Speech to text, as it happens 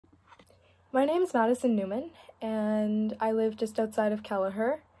My name is Madison Newman, and I live just outside of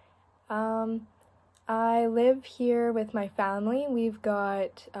Kelleher. I live here with my family. We've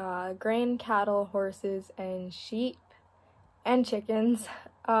got grain, cattle, horses, and sheep, and chickens.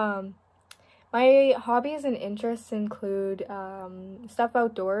 My hobbies and interests include stuff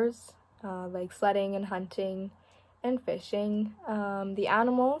outdoors, like sledding and hunting and fishing. The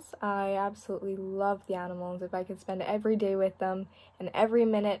animals, I absolutely love the animals. If I could spend every day with them and every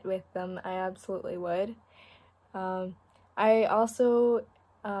minute with them, I absolutely would. I also,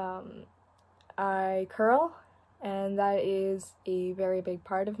 I curl, and that is a very big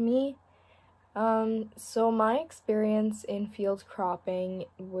part of me. So my experience in field cropping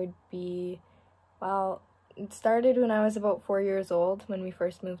would be, well, it started when I was about 4 years old when we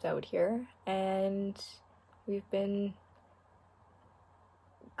first moved out here, and we've been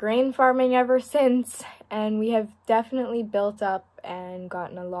grain farming ever since, and we have definitely built up and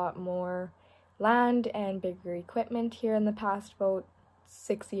gotten a lot more land and bigger equipment here in the past about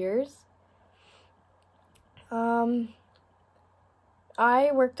 6 years.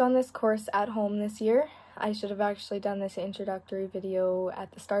 I worked on this course at home this year. I should have actually done this introductory video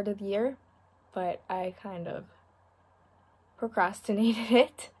at the start of the year, but I kind of procrastinated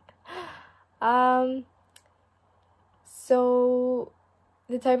it. So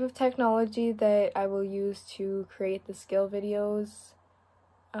the type of technology that I will use to create the skill videos,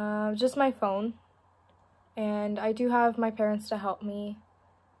 just my phone, and I do have my parents to help me.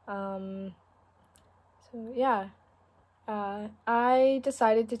 So yeah. I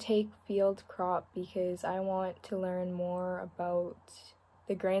decided to take field crop because I want to learn more about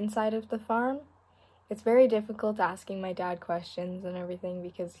the grain side of the farm. It's very difficult asking my dad questions and everything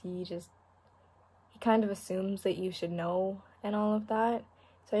because he kind of assumes that you should know and all of that.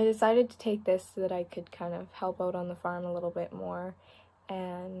 So I decided to take this so that I could kind of help out on the farm a little bit more.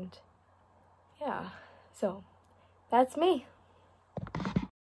 And yeah, so that's me.